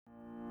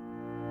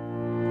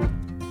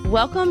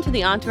Welcome to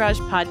the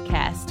Entourage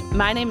Podcast.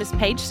 My name is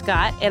Paige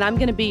Scott, and I'm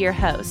going to be your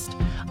host.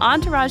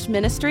 Entourage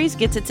Ministries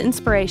gets its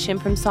inspiration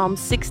from Psalm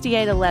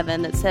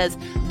 68:11 that says,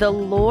 "The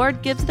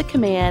Lord gives the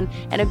command,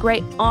 and a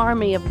great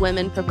army of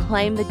women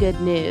proclaim the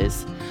good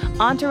news."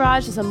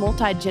 Entourage is a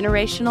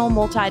multi-generational,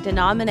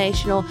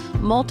 multi-denominational,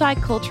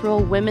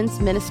 multicultural women's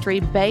ministry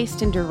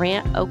based in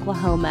Durant,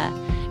 Oklahoma.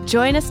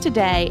 Join us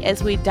today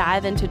as we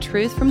dive into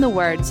truth from the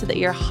Word so that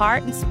your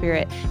heart and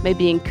spirit may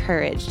be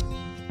encouraged.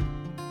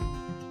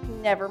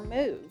 Never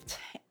moved.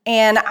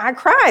 And I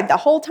cried the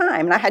whole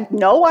time, and I had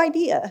no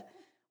idea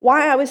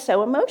why I was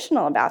so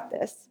emotional about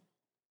this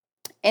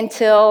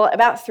until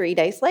about 3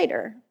 days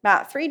later.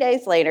 About 3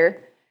 days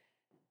later,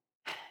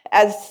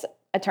 as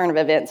a turn of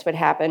events would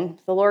happen,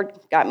 the Lord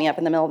got me up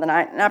in the middle of the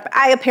night, and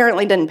I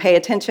apparently didn't pay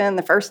attention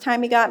the first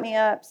time he got me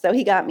up, so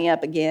he got me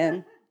up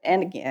again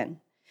and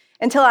again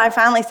until I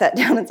finally sat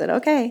down and said,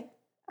 "Okay,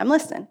 I'm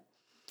listening."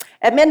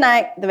 At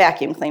midnight, the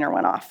vacuum cleaner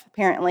went off.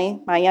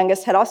 Apparently, my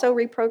youngest had also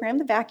reprogrammed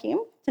the vacuum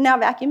to now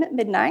vacuum at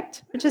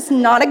midnight, which is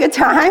not a good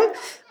time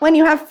when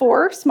you have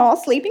 4 small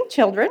sleeping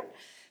children.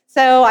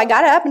 So I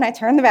got up and I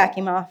turned the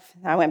vacuum off,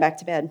 and I went back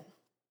to bed.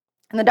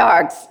 And the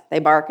dogs, they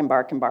bark and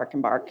bark and bark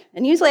and bark.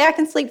 And usually I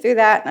can sleep through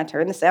that, and I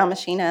turn the sound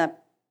machine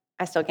up.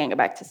 I still can't go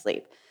back to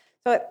sleep.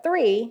 So at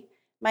 3,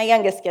 my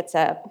youngest gets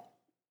up,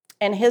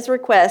 and his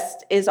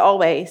request is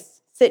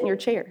always, sit in your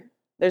chair.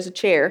 There's a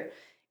chair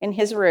in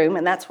his room,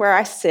 and that's where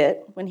I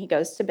sit when he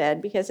goes to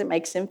bed because it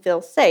makes him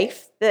feel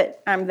safe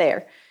that I'm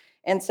there.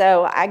 And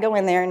so I go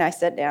in there and I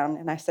sit down,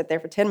 and I sit there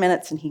for 10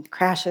 minutes, and he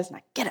crashes, and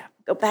I get up,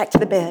 go back to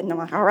the bed, and I'm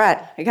like, all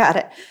right, I got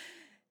it.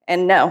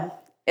 And no.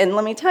 And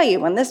let me tell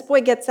you, when this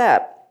boy gets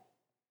up,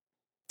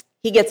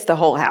 he gets the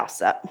whole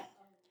house up.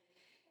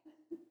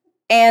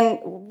 And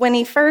when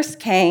he first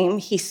came,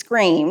 he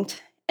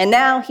screamed, and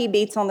now he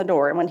beats on the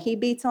door. And when he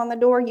beats on the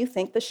door, you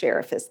think the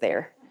sheriff is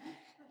there.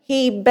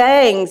 He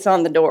bangs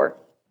on the door.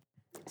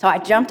 So I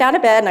jumped out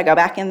of bed, and I go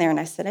back in there, and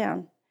I sit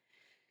down.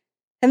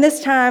 And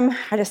this time,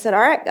 I just said,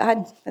 all right,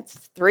 God,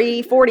 it's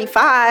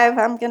 3:45.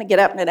 I'm going to get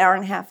up in an hour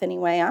and a half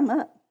anyway. I'm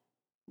up.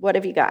 What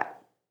have you got?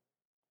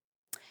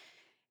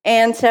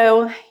 And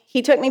so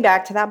he took me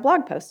back to that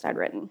blog post I'd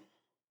written.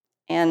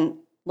 And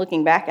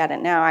looking back at it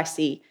now, I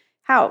see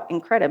how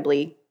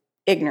incredibly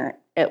ignorant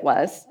it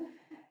was.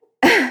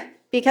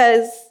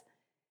 Because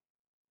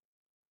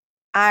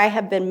I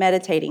have been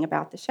meditating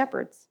about the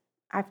shepherds.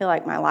 I feel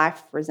like my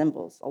life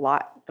resembles a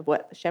lot of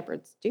what the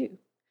shepherds do.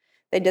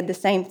 They did the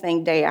same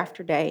thing day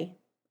after day.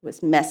 It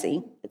was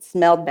messy. It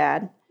smelled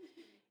bad.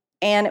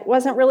 And it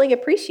wasn't really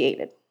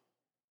appreciated.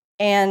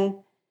 And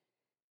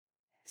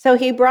so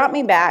he brought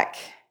me back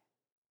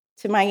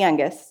to my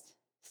youngest,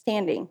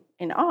 standing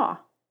in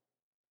awe.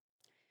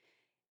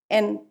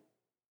 And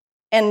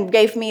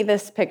gave me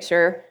this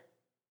picture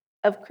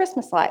of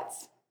Christmas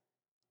lights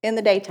in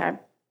the daytime.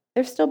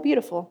 They're still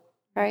beautiful,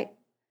 right?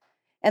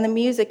 And the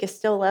music is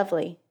still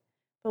lovely.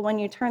 But when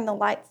you turn the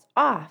lights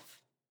off,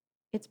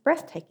 it's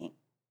breathtaking.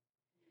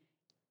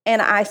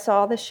 And I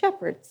saw the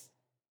shepherds,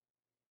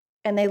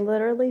 and they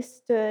literally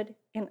stood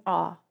in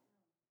awe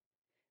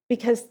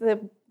because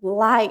the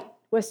light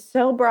was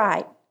so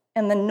bright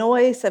and the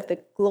noise of the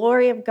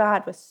glory of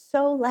God was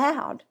so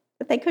loud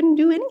that they couldn't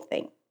do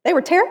anything. They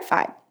were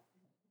terrified.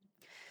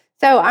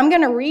 So I'm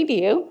going to read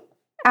you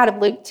out of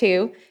Luke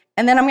 2,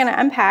 and then I'm going to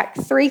unpack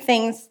 3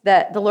 things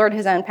that the Lord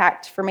has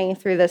unpacked for me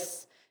through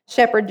this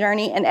shepherd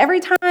journey. And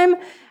every time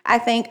I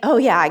think, oh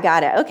yeah, I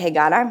got it. Okay,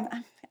 God,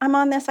 I'm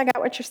on this. I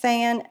got what you're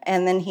saying.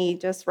 And then he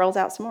just rolls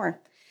out some more.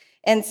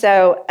 And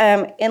so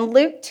in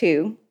Luke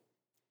 2,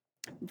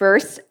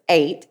 verse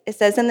 8, it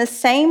says, in the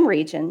same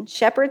region,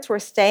 shepherds were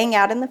staying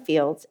out in the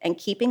fields and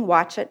keeping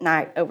watch at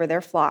night over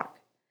their flock.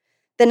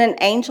 Then an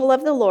angel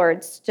of the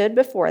Lord stood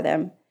before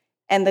them,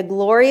 and the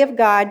glory of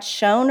God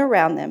shone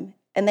around them,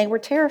 and they were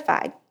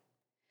terrified.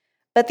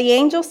 But the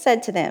angel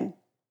said to them,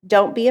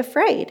 don't be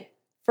afraid,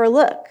 for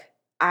look,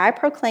 I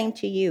proclaim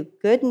to you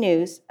good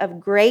news of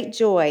great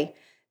joy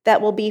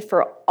that will be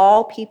for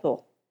all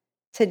people.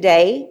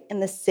 Today, in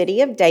the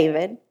city of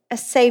David, a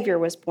Savior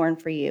was born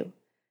for you,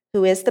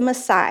 who is the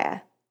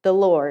Messiah, the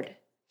Lord.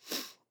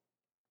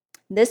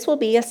 This will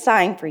be a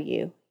sign for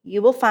you.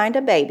 You will find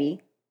a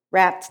baby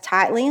wrapped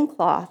tightly in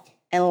cloth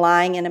and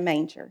lying in a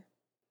manger.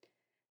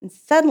 And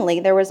suddenly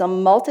there was a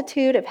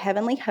multitude of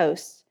heavenly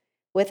hosts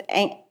with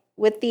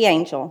the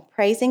angel,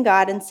 praising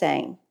God and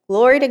saying,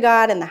 glory to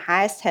God in the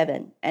highest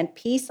heaven, and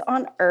peace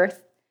on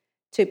earth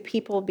to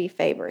people be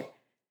favored.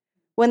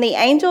 When the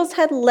angels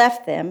had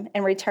left them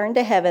and returned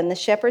to heaven, the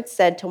shepherds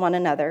said to one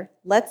another,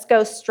 let's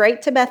go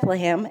straight to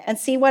Bethlehem and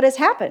see what has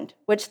happened,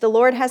 which the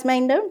Lord has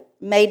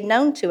made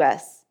known to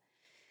us.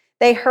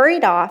 They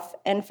hurried off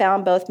and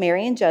found both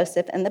Mary and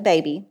Joseph and the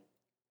baby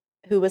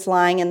who was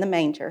lying in the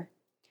manger.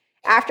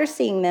 After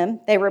seeing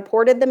them, they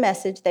reported the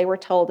message they were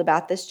told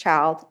about this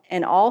child,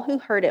 and all who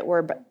heard it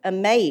were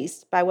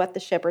amazed by what the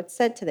shepherds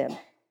said to them.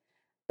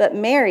 But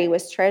Mary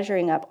was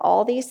treasuring up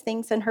all these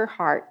things in her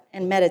heart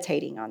and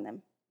meditating on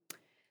them.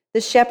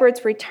 The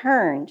shepherds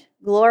returned,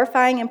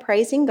 glorifying and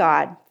praising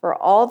God for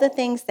all the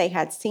things they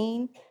had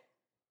seen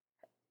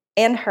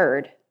and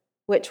heard,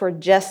 which were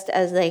just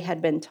as they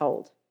had been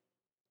told.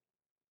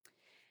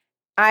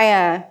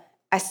 I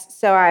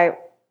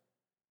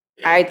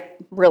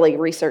really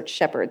researched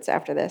shepherds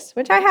after this,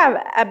 which I have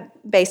a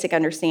basic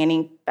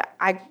understanding, but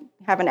I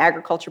have an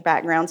agriculture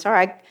background, so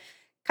I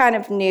kind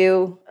of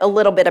knew a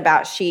little bit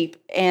about sheep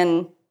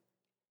and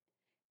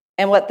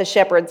what the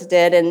shepherds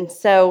did. And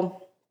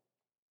so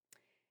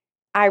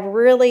I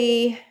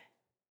really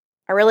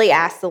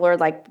asked the Lord,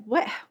 like,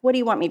 what do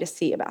you want me to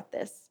see about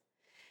this?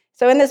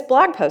 So in this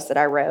blog post that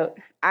I wrote,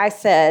 I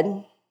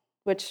said,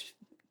 which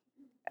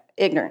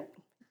ignorant,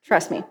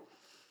 trust me,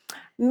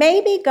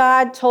 maybe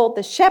God told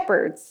the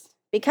shepherds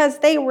because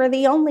they were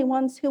the only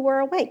ones who were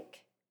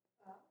awake.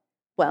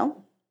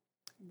 Well,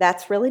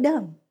 that's really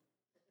dumb.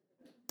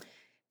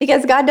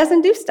 Because God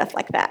doesn't do stuff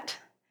like that.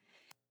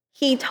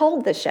 He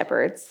told the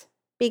shepherds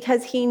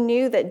because he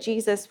knew that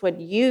Jesus would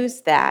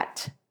use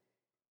that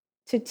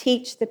to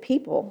teach the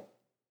people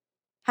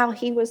how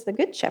he was the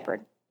good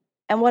shepherd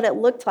and what it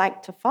looked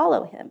like to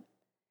follow him.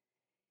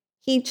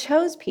 He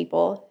chose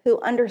people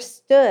who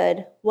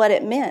understood what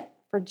it meant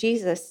for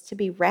Jesus to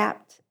be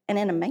wrapped and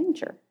in a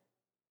manger.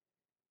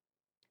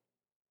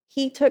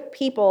 He took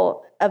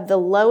people of the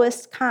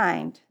lowest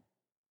kind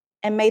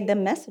and made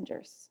them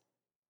messengers.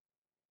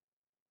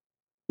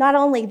 Not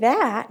only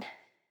that,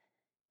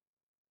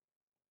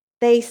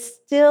 they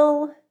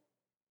still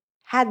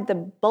had the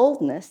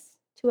boldness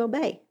to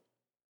obey.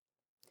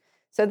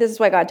 So this is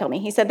what God told me.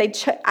 He said,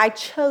 I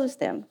chose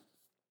them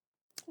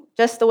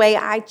just the way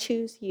I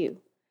choose you.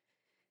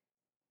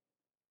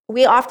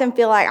 I often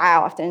feel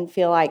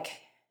like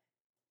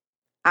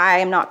I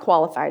am not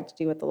qualified to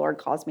do what the Lord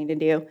calls me to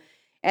do.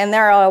 And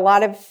there are a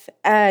lot of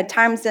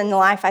times in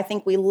life, I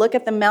think we look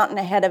at the mountain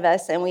ahead of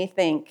us and we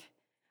think,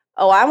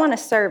 oh, I want to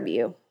serve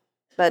you,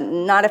 but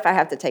not if I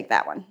have to take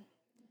that one.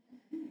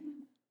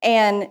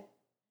 And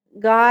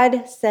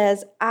God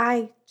says,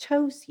 I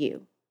chose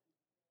you.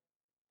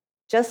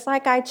 Just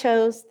like I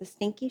chose the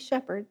stinky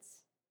shepherds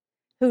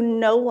who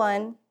no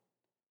one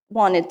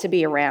wanted to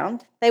be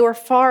around. They were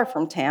far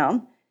from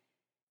town.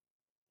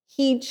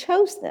 He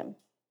chose them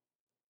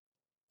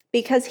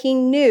because he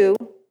knew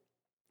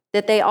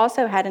that they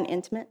also had an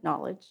intimate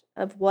knowledge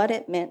of what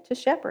it meant to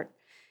shepherd.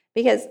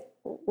 Because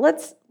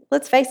let's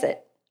face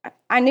it,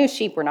 I knew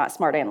sheep were not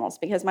smart animals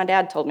because my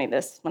dad told me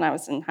this when I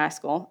was in high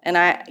school, and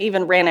I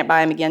even ran it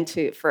by him again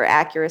for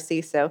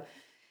accuracy. So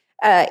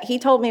he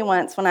told me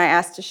once when I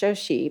asked to show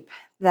sheep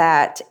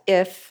that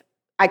if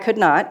I could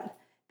not,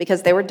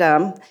 because they were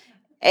dumb,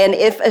 and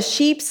if a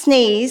sheep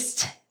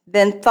sneezed,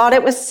 then thought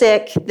it was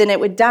sick, then it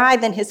would die,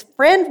 then his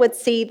friend would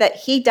see that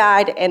he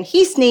died and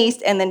he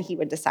sneezed, and then he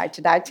would decide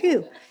to die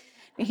too.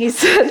 And he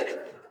said,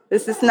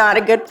 this is not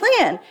a good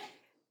plan.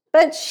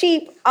 But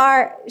sheep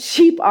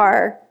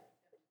are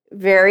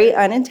very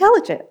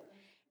unintelligent.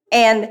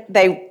 And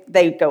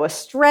they go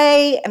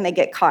astray, and they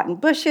get caught in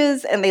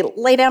bushes, and they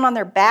lay down on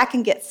their back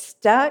and get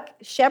stuck.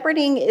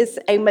 Shepherding is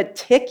a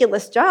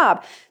meticulous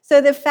job.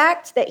 So the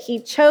fact that he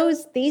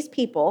chose these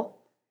people,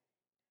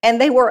 and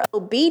they were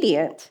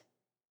obedient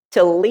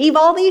to leave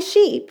all these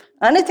sheep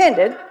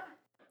unattended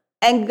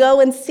and go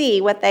and see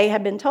what they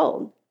had been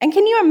told. And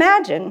can you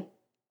imagine,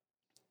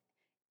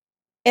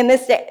 in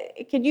this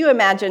day, could you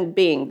imagine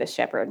being the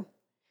shepherd?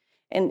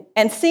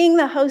 And seeing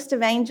the host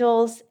of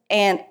angels,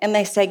 and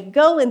they say,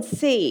 go and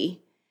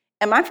see.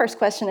 And my first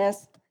question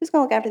is, who's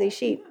going to look after these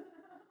sheep?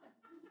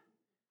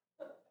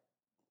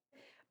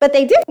 But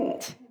they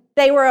didn't.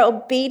 They were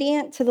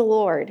obedient to the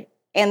Lord,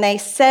 and they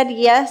said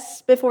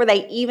yes before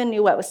they even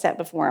knew what was set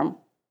before them.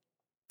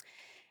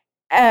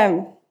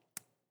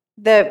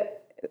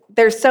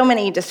 There's so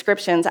many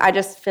descriptions. I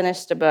just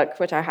finished a book,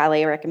 which I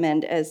highly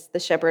recommend, as the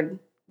shepherd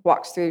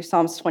walks through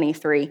Psalms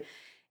 23.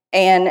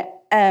 And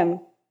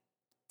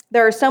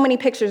there are so many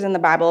pictures in the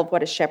Bible of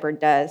what a shepherd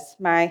does.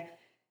 My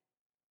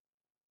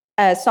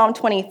Psalm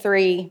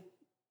 23,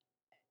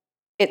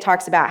 it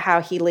talks about how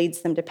he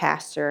leads them to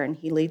pasture and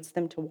he leads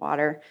them to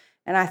water.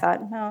 And I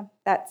thought, no,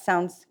 that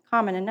sounds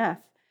common enough.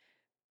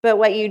 But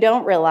what you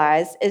don't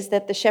realize is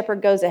that the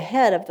shepherd goes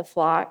ahead of the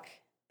flock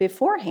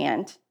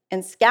beforehand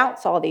and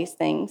scouts all these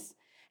things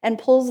and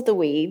pulls the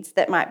weeds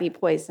that might be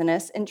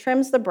poisonous and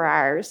trims the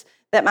briars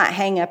that might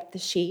hang up the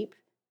sheep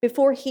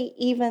before he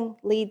even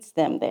leads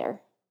them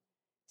there.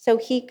 So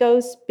he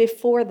goes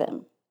before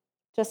them,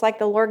 just like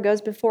the Lord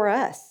goes before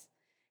us.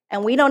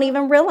 And we don't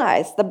even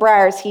realize the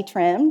briars he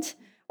trimmed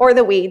or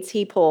the weeds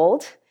he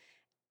pulled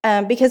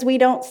because we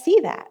don't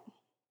see that.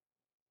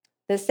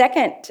 The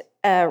second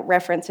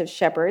reference of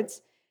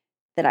shepherds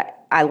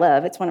that I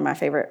love, it's one of my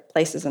favorite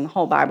places in the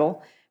whole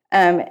Bible,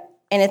 and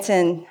it's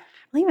in, I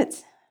believe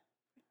it's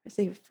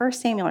 1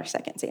 Samuel or 2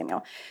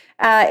 Samuel.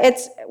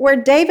 It's where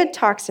David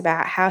talks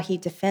about how he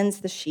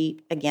defends the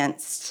sheep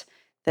against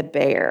the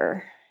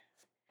bear.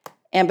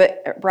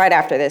 But right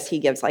after this, he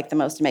gives like the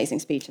most amazing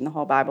speech in the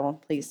whole Bible.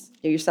 Please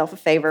do yourself a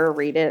favor,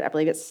 read it. I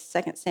believe it's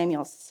 2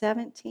 Samuel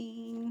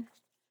 17.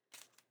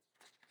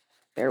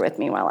 Bear with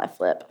me while I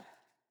flip.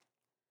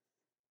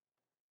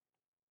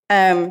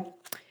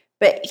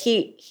 But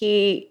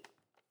he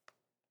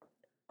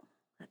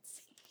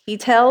he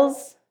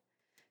tells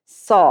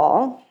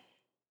Saul,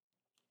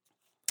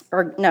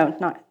 or no,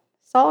 not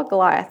Saul,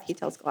 Goliath. He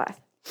tells Goliath.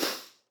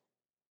 It's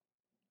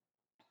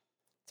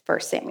 1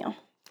 Samuel.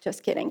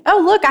 Just kidding.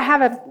 Oh, look, I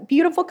have a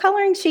beautiful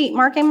coloring sheet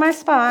marking my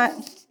spot.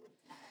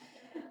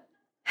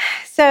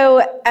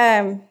 So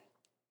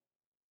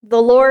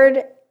the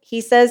Lord,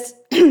 he says,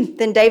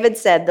 then David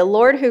said, the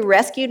Lord who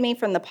rescued me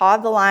from the paw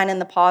of the lion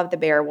and the paw of the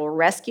bear will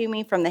rescue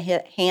me from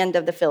the hand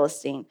of the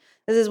Philistine.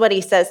 This is what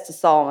he says to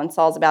Saul when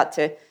Saul's about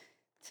to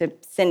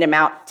send him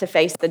out to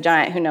face the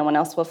giant who no one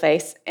else will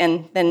face.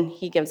 And then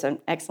he gives an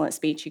excellent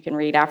speech you can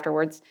read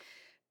afterwards.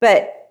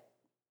 But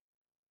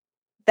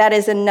that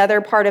is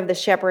another part of the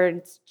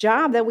shepherd's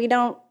job that we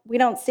don't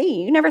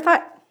see. You never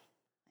thought,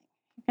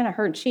 I'm going to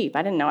herd sheep.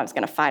 I didn't know I was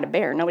going to fight a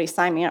bear. Nobody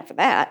signed me up for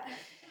that.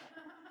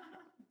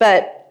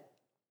 But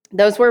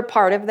those were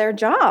part of their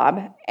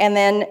job. And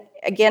then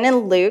again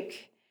in Luke,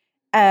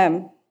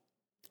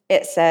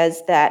 it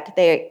says that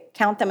they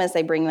count them as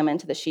they bring them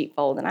into the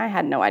sheepfold. And I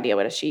had no idea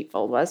what a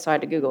sheepfold was, so I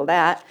had to Google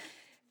that.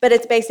 But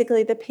it's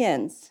basically the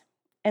pens.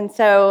 And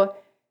so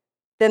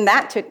then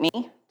that took me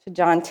to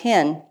John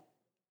 10,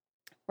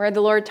 where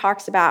the Lord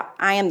talks about,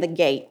 I am the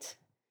gate.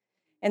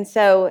 And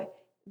so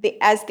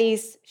as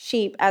these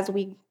sheep, as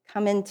we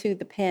come into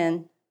the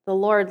pen, the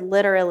Lord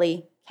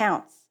literally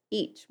counts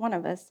each one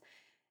of us.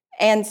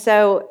 And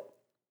so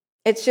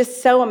it's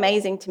just so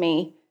amazing to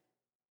me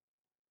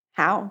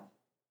how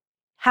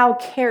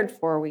cared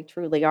for we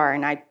truly are.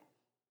 And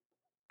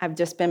I've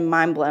just been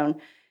mind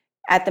blown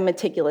at the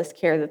meticulous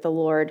care that the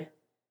Lord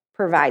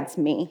provides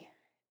me.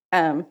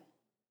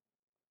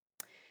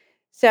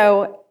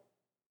 So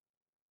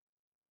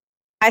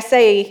I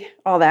say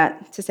all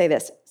that to say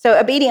this. So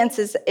obedience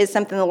is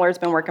something the Lord's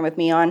been working with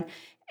me on.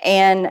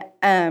 And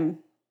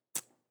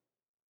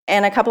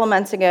a couple of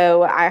months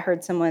ago, I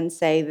heard someone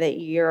say that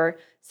your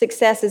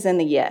success is in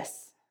the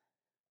yes.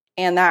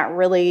 And that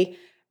really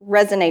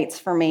resonates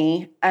for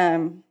me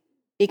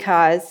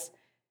because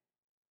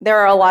there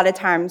are a lot of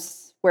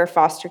times where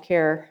foster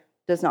care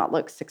does not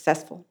look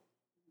successful.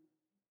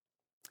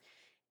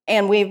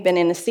 And we've been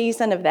in a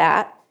season of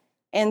that.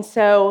 And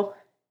so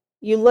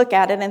you look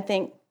at it and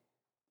think,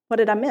 what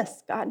did I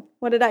miss, God?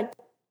 What did I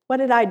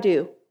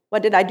do?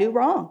 What did I do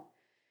wrong?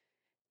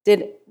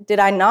 Did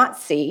I not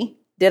see?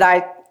 Did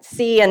I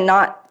see and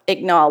not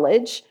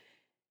acknowledge?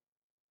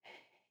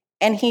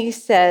 And he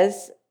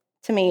says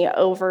to me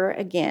over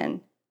again,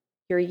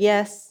 your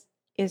yes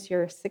is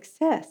your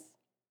success.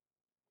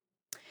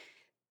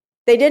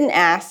 They didn't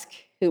ask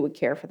who would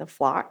care for the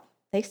flock.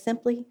 They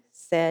simply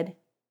said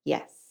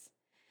yes.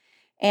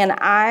 And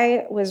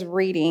I was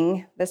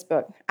reading this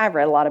book. I've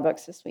read a lot of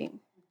books this week.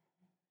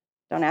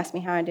 Don't ask me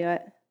how I do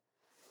it.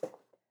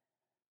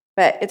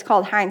 But it's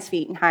called Hind's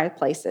Feet in High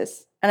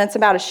Places. And it's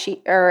about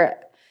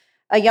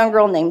a young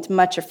girl named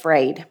Much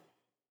Afraid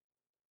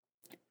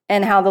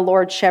and how the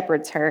Lord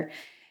shepherds her.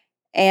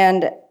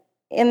 And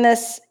in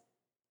this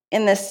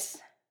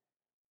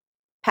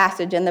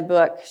passage in the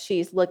book,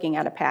 she's looking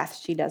at a path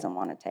she doesn't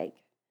want to take.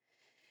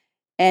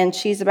 And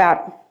she's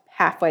about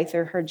halfway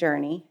through her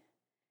journey.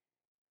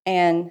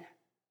 And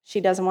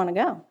she doesn't want to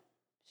go.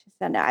 She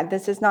said, no,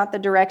 this is not the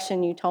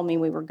direction you told me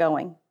we were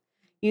going.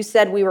 You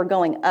said we were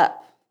going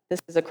up. This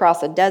is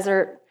across a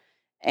desert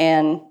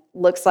and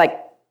looks like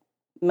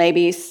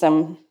maybe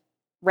some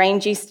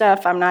rangy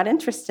stuff. I'm not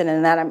interested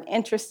in that. I'm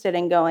interested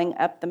in going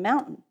up the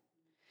mountain.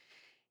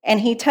 And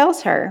he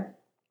tells her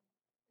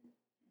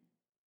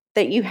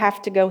that you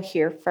have to go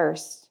here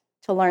first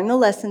to learn the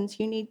lessons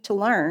you need to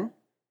learn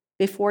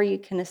before you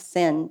can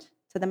ascend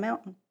to the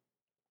mountain.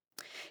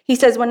 He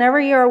says, whenever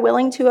you are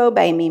willing to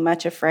obey me,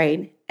 Much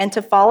Afraid, and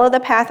to follow the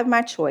path of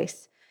my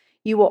choice,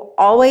 you will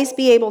always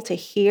be able to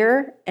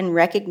hear and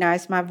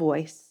recognize my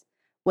voice.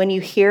 When you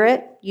hear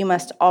it, you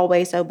must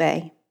always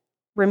obey.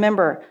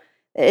 Remember,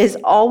 it is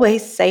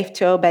always safe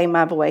to obey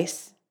my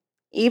voice,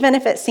 even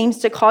if it seems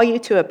to call you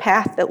to a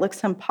path that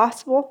looks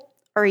impossible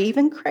or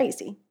even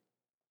crazy.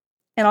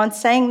 And on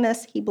saying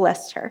this, he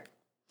blessed her.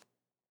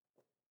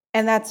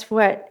 And that's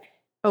what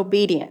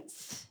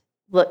obedience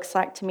looks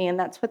like to me, and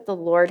that's what the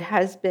Lord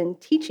has been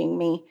teaching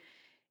me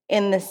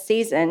in this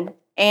season.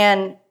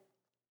 And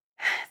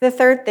the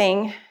third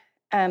thing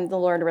the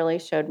Lord really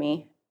showed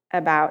me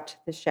about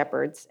the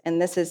shepherds, and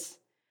this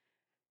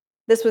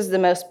was the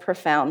most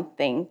profound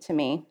thing to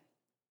me.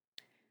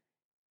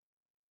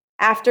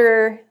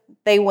 After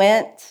they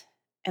went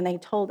and they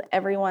told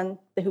everyone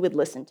who would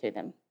listen to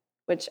them,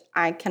 which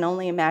I can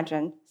only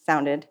imagine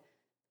sounded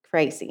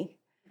crazy.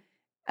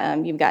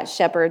 You've got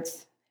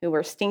shepherds who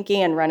were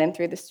stinky and running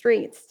through the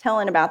streets,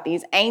 telling about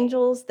these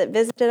angels that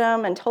visited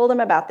them and told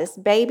them about this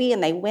baby,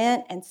 and they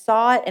went and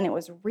saw it, and it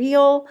was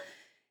real.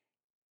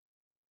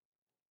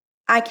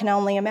 I can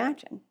only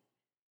imagine.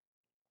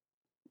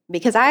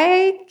 Because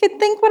I could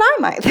think what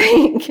I might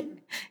think.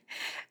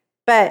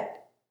 But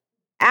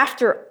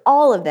after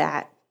all of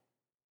that,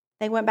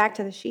 they went back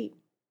to the sheep.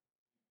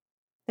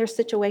 Their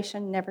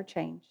situation never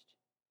changed.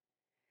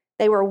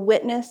 They were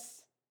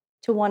witness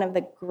to one of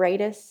the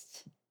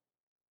greatest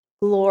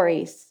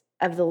glories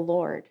of the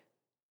Lord.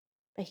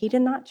 But he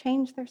did not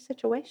change their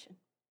situation.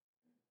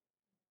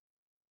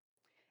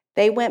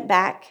 They went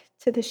back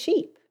to the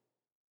sheep.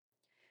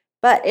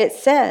 But it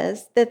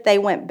says that they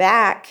went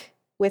back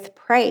with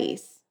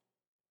praise.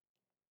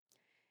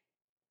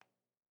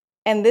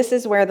 And this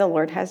is where the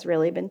Lord has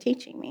really been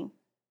teaching me.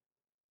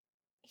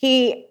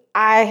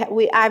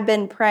 I've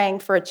been praying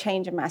for a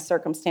change in my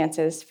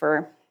circumstances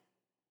for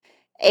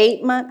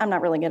 8 months. I'm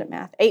not really good at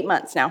math. 8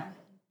 months now.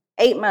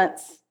 8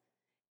 months.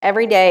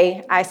 Every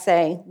day I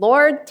say,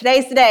 Lord,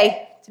 today's the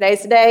day.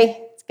 Today's the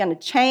day. It's going to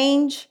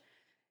change.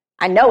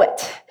 I know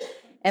it.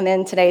 And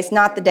then today's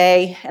not the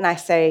day. And I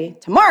say,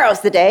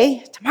 tomorrow's the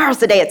day. Tomorrow's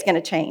the day it's going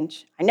to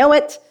change. I know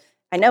it.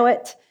 I know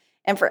it.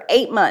 And for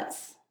 8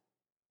 months,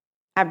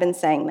 I've been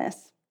saying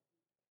this.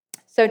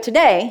 So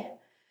today,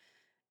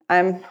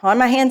 I'm on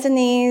my hands and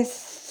knees,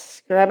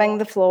 scrubbing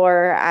the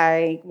floor.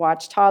 I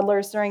watch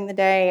toddlers during the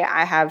day.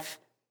 I have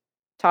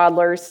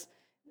toddlers.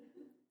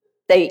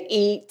 They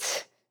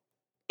eat.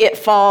 It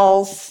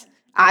falls.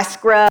 I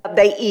scrub.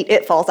 They eat.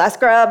 It falls. I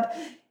scrub.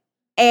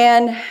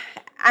 And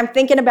I'm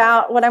thinking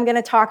about what I'm going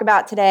to talk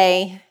about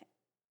today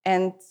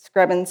and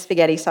scrubbing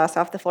spaghetti sauce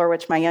off the floor,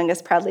 which my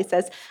youngest proudly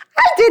says,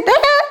 I did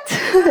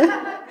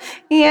that.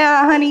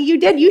 Yeah, honey, you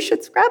did. You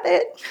should scrub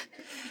it.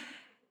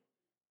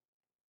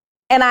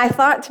 And I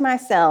thought to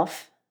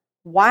myself,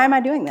 why am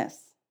I doing this?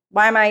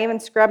 Why am I even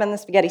scrubbing the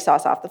spaghetti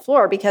sauce off the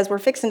floor? Because we're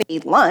fixing to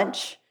eat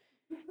lunch,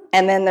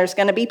 and then there's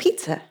going to be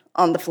pizza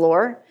on the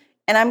floor,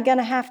 and I'm going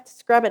to have to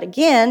scrub it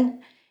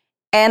again,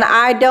 and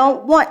I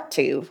don't want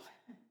to.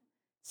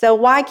 So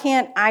why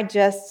can't I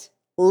just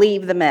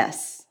leave the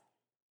mess?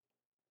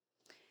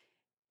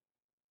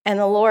 And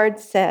the Lord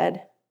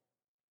said,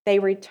 they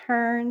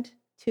returned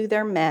to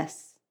their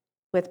mess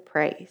with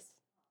praise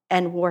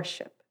and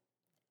worship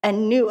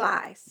and new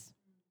eyes.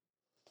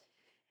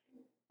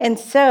 And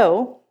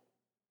so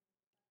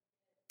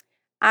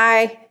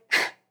I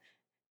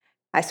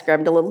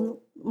scrubbed a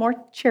little more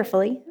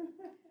cheerfully.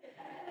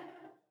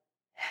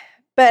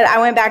 But I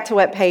went back to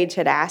what Paige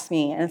had asked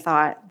me and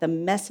thought, the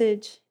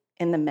message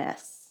in the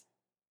mess.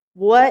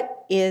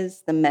 What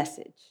is the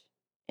message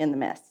in the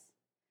mess?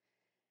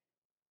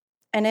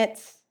 And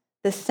it's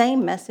the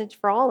same message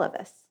for all of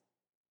us.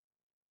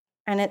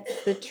 And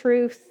it's the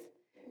truth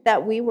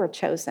that we were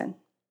chosen,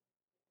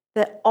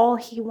 that all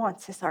he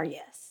wants is our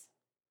yes.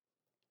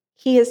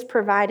 He has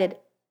provided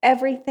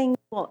everything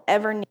we'll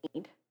ever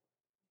need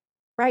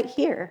right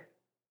here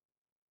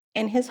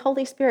in his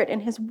Holy Spirit,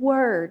 in his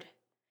word.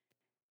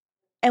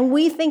 And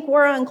we think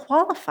we're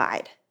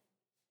unqualified.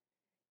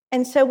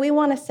 And so we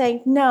want to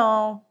say,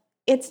 no,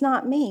 it's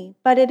not me,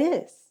 but it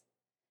is.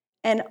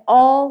 And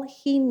all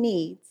he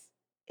needs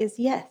is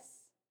yes.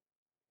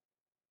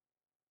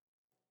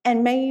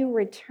 And may you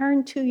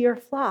return to your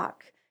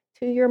flock,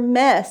 to your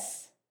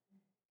mess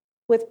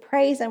with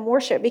praise and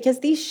worship, because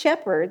these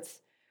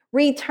shepherds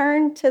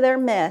returned to their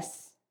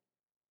mess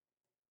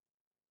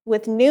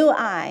with new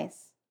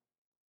eyes.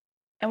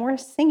 And we're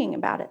singing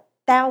about it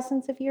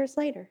thousands of years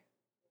later.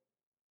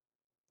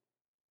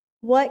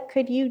 What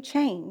could you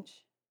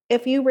change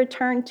if you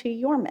return to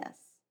your mess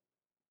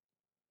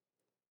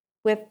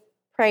with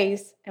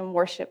praise and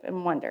worship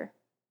and wonder,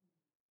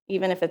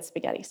 even if it's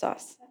spaghetti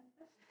sauce?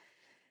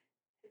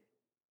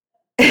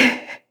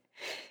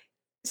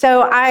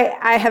 So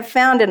I have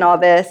found in all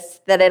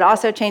this that it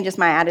also changes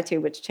my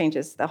attitude, which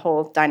changes the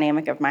whole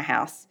dynamic of my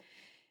house.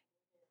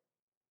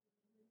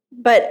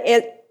 But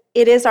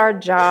it is our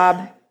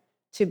job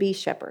to be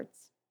shepherds.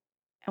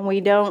 And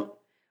we don't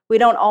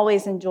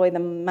always enjoy the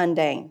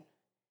mundane.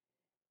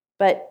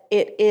 But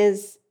it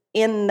is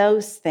in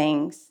those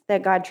things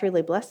that God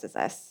truly blesses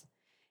us.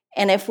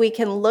 And if we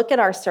can look at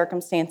our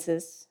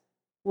circumstances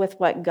with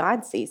what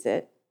God sees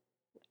it,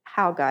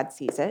 how God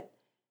sees it,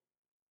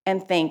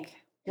 and think,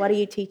 what are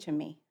you teaching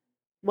me?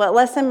 What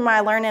lesson am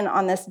I learning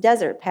on this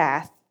desert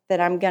path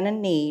that I'm going to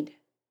need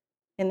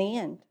in the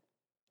end?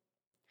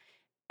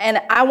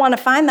 And I want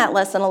to find that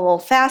lesson a little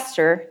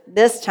faster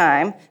this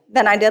time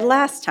than I did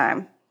last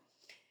time.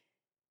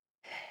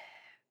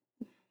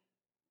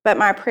 But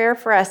my prayer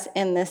for us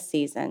in this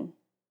season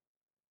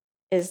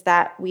is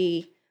that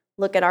we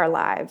look at our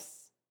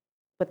lives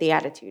with the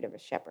attitude of a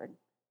shepherd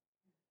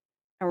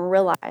and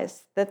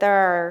realize that there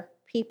are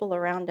people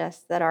around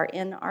us that are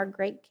in our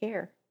great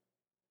care.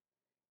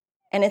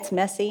 And it's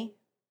messy,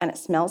 and it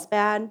smells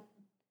bad,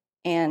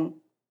 and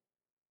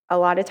a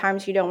lot of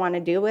times you don't want to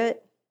do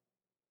it.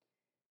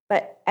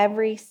 But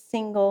every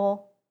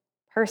single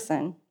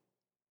person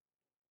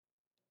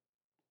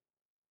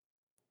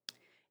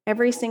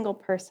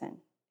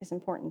is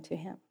important to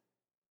him.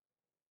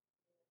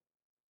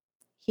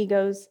 He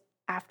goes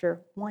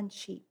after one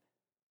sheep.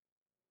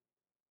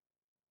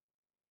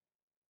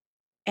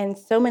 And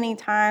so many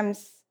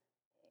times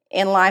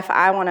in life,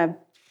 I want to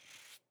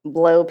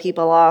blow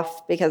people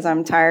off because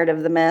I'm tired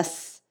of the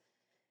mess.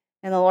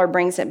 And the Lord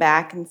brings it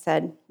back and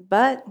said,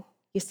 but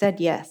you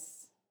said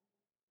yes.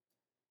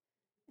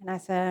 And I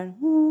said,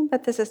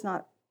 but this is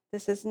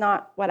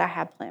not what I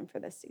have planned for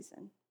this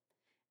season.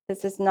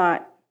 This is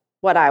not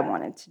what I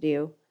wanted to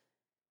do.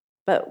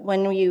 But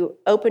when you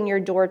open your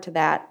door to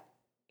that,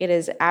 it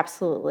is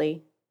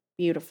absolutely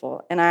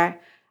beautiful. And I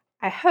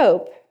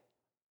hope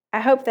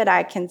that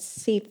I can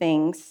see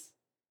things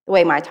the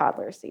way my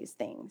toddler sees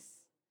things.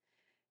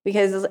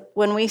 Because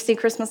when we see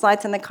Christmas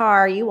lights in the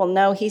car, you will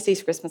know he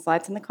sees Christmas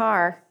lights in the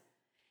car.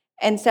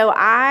 And so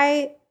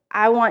I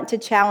want to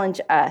challenge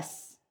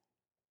us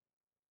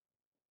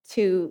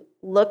to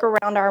look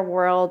around our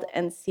world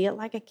and see it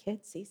like a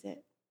kid sees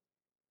it.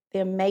 The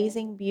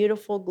amazing,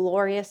 beautiful,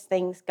 glorious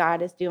things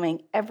God is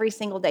doing every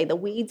single day. The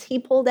weeds he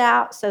pulled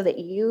out so that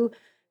you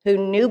who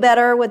knew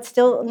better would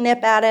still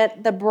nip at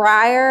it. The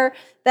briar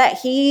that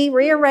he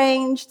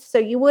rearranged so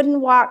you wouldn't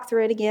walk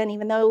through it again,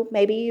 even though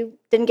maybe you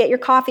didn't get your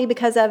coffee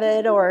because of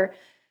it, or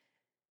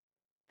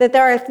that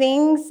there are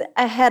things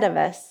ahead of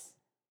us,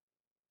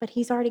 but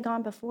he's already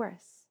gone before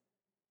us.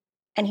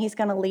 And he's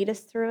going to lead us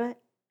through it,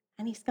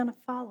 and he's going to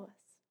follow us.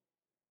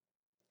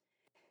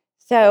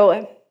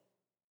 So,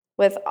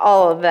 with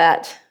all of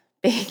that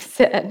being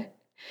said,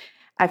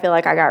 I feel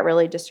like I got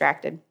really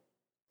distracted.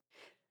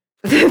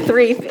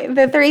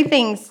 The three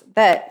things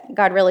that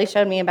God really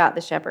showed me about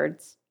the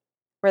shepherds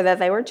were that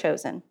they were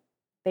chosen,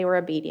 they were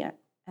obedient,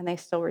 and they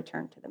still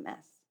returned to the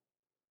mess.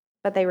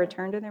 But they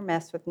returned to their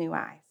mess with new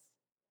eyes.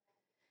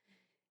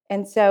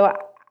 And so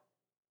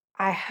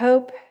I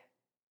hope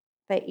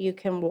that you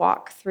can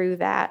walk through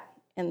that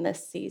in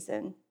this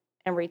season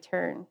and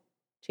return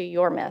to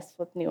your mess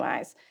with new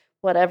eyes,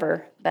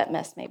 whatever that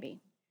mess may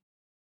be.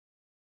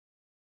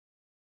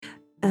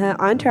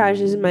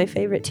 Entourage is my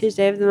favorite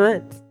Tuesday of the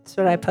month. That's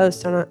what I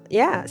post on.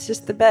 Yeah, it's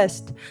just the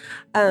best.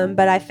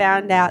 But I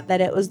found out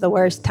that it was the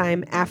worst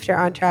time after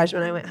Entourage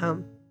when I went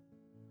home.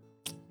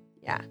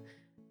 Yeah.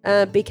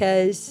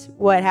 Because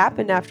what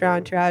happened after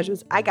Entourage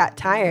was I got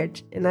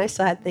tired and I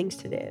still had things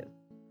to do.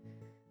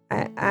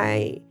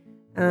 I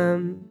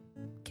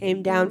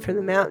came down from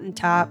the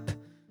mountaintop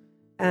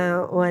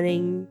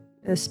wanting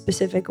a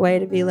specific way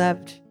to be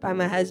loved by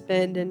my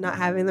husband and not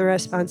having the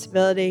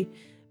responsibility.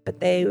 But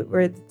they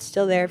were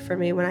still there for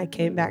me when I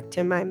came back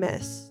to my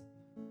mess.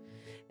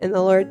 And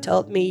the Lord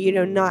told me, you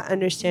do not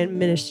understand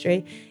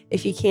ministry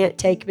if you can't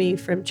take me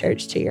from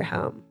church to your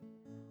home.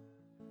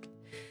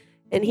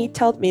 And he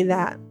told me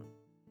that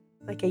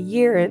like a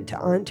year into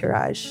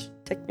Entourage.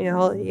 It took me a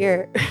whole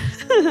year.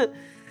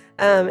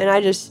 And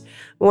I just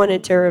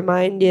wanted to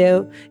remind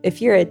you,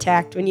 if you're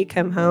attacked when you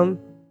come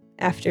home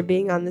after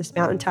being on this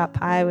mountaintop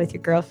high with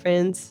your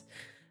girlfriends,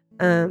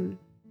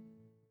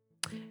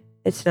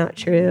 it's not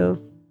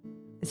true.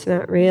 It's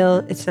not real.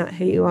 It's not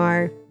who you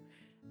are.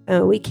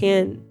 We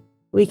can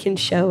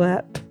show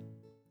up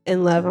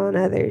and love on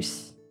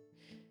others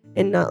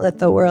and not let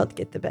the world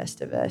get the best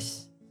of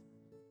us.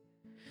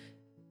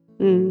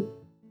 So,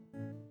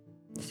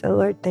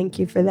 Lord, thank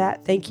you for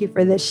that. Thank you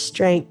for this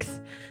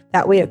strength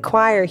that we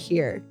acquire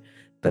here.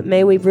 But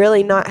may we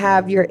really not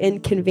have your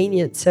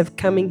inconvenience of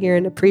coming here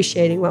and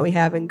appreciating what we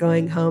have and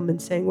going home and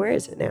saying, where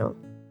is it now?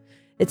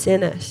 It's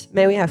in us.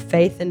 May we have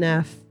faith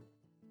enough.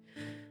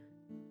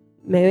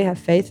 May we have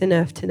faith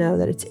enough to know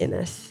that it's in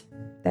us,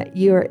 that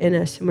you are in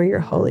us and we're your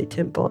holy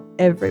temple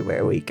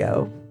everywhere we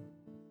go.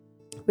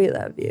 We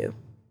love you.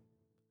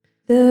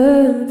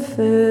 The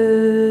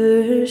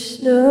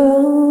first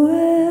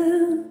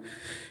Noel,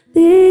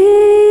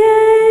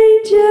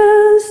 the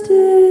angels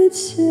did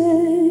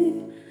say,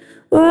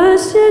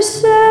 was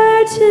just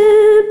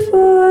certain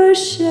poor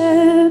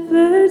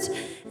shepherds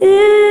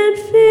in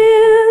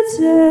fields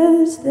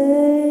as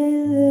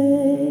they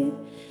lay,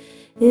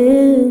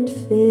 in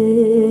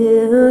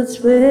fields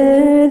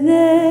where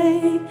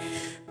they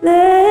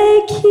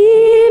lay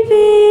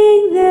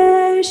keeping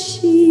their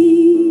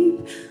sheep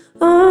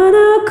on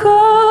a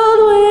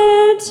cold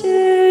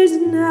winter's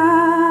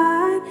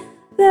night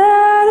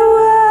that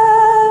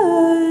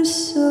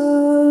was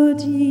so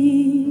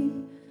deep.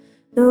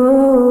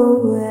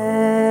 Noel,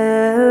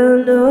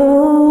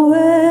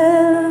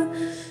 Noel,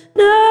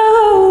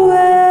 Noel,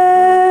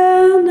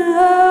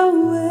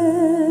 Noel,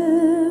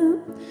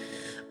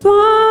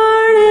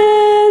 born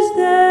is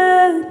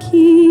the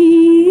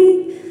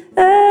King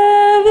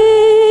of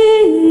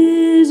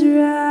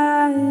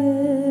Israel.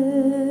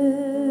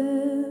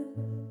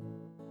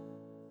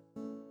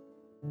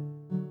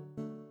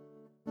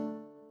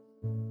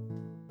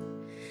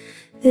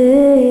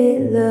 They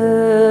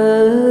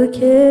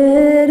looked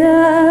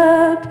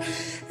up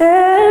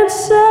and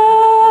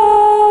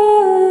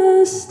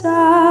saw a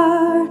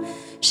star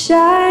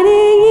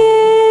shining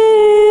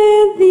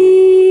in the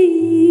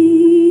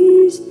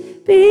east,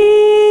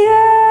 beyond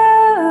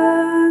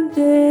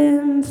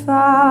them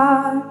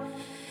far,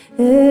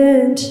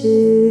 and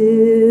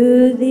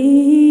to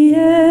the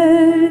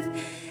earth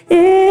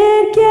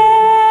it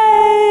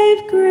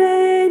gave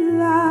great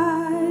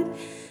light,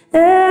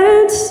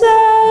 and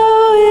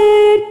so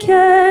it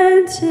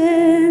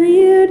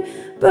continued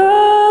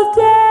both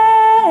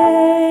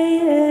day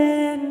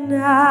and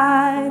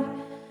night.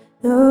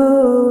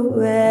 Noel,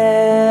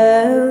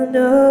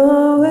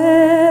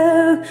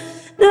 Noel,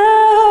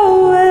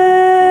 Noel,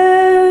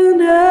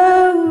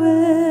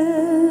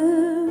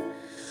 Noel,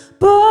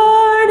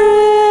 born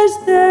is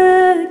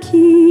the King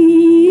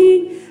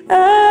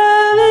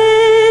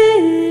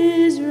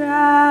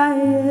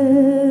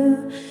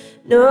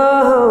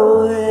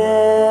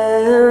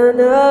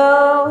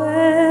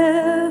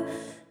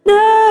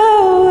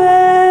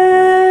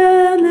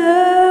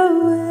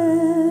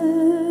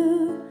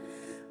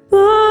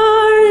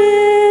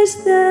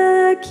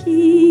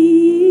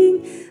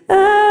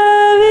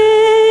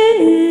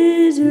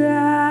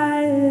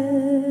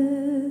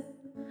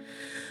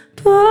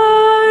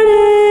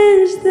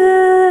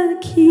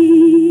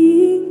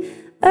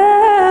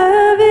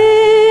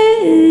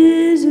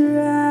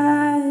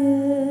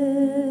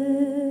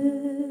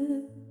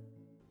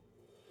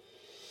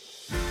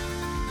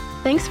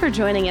Thanks for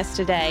joining us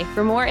today.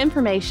 For more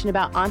information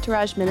about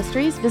Entourage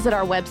Ministries, visit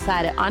our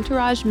website at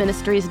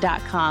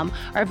entourageministries.com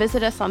or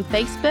visit us on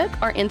Facebook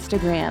or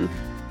Instagram.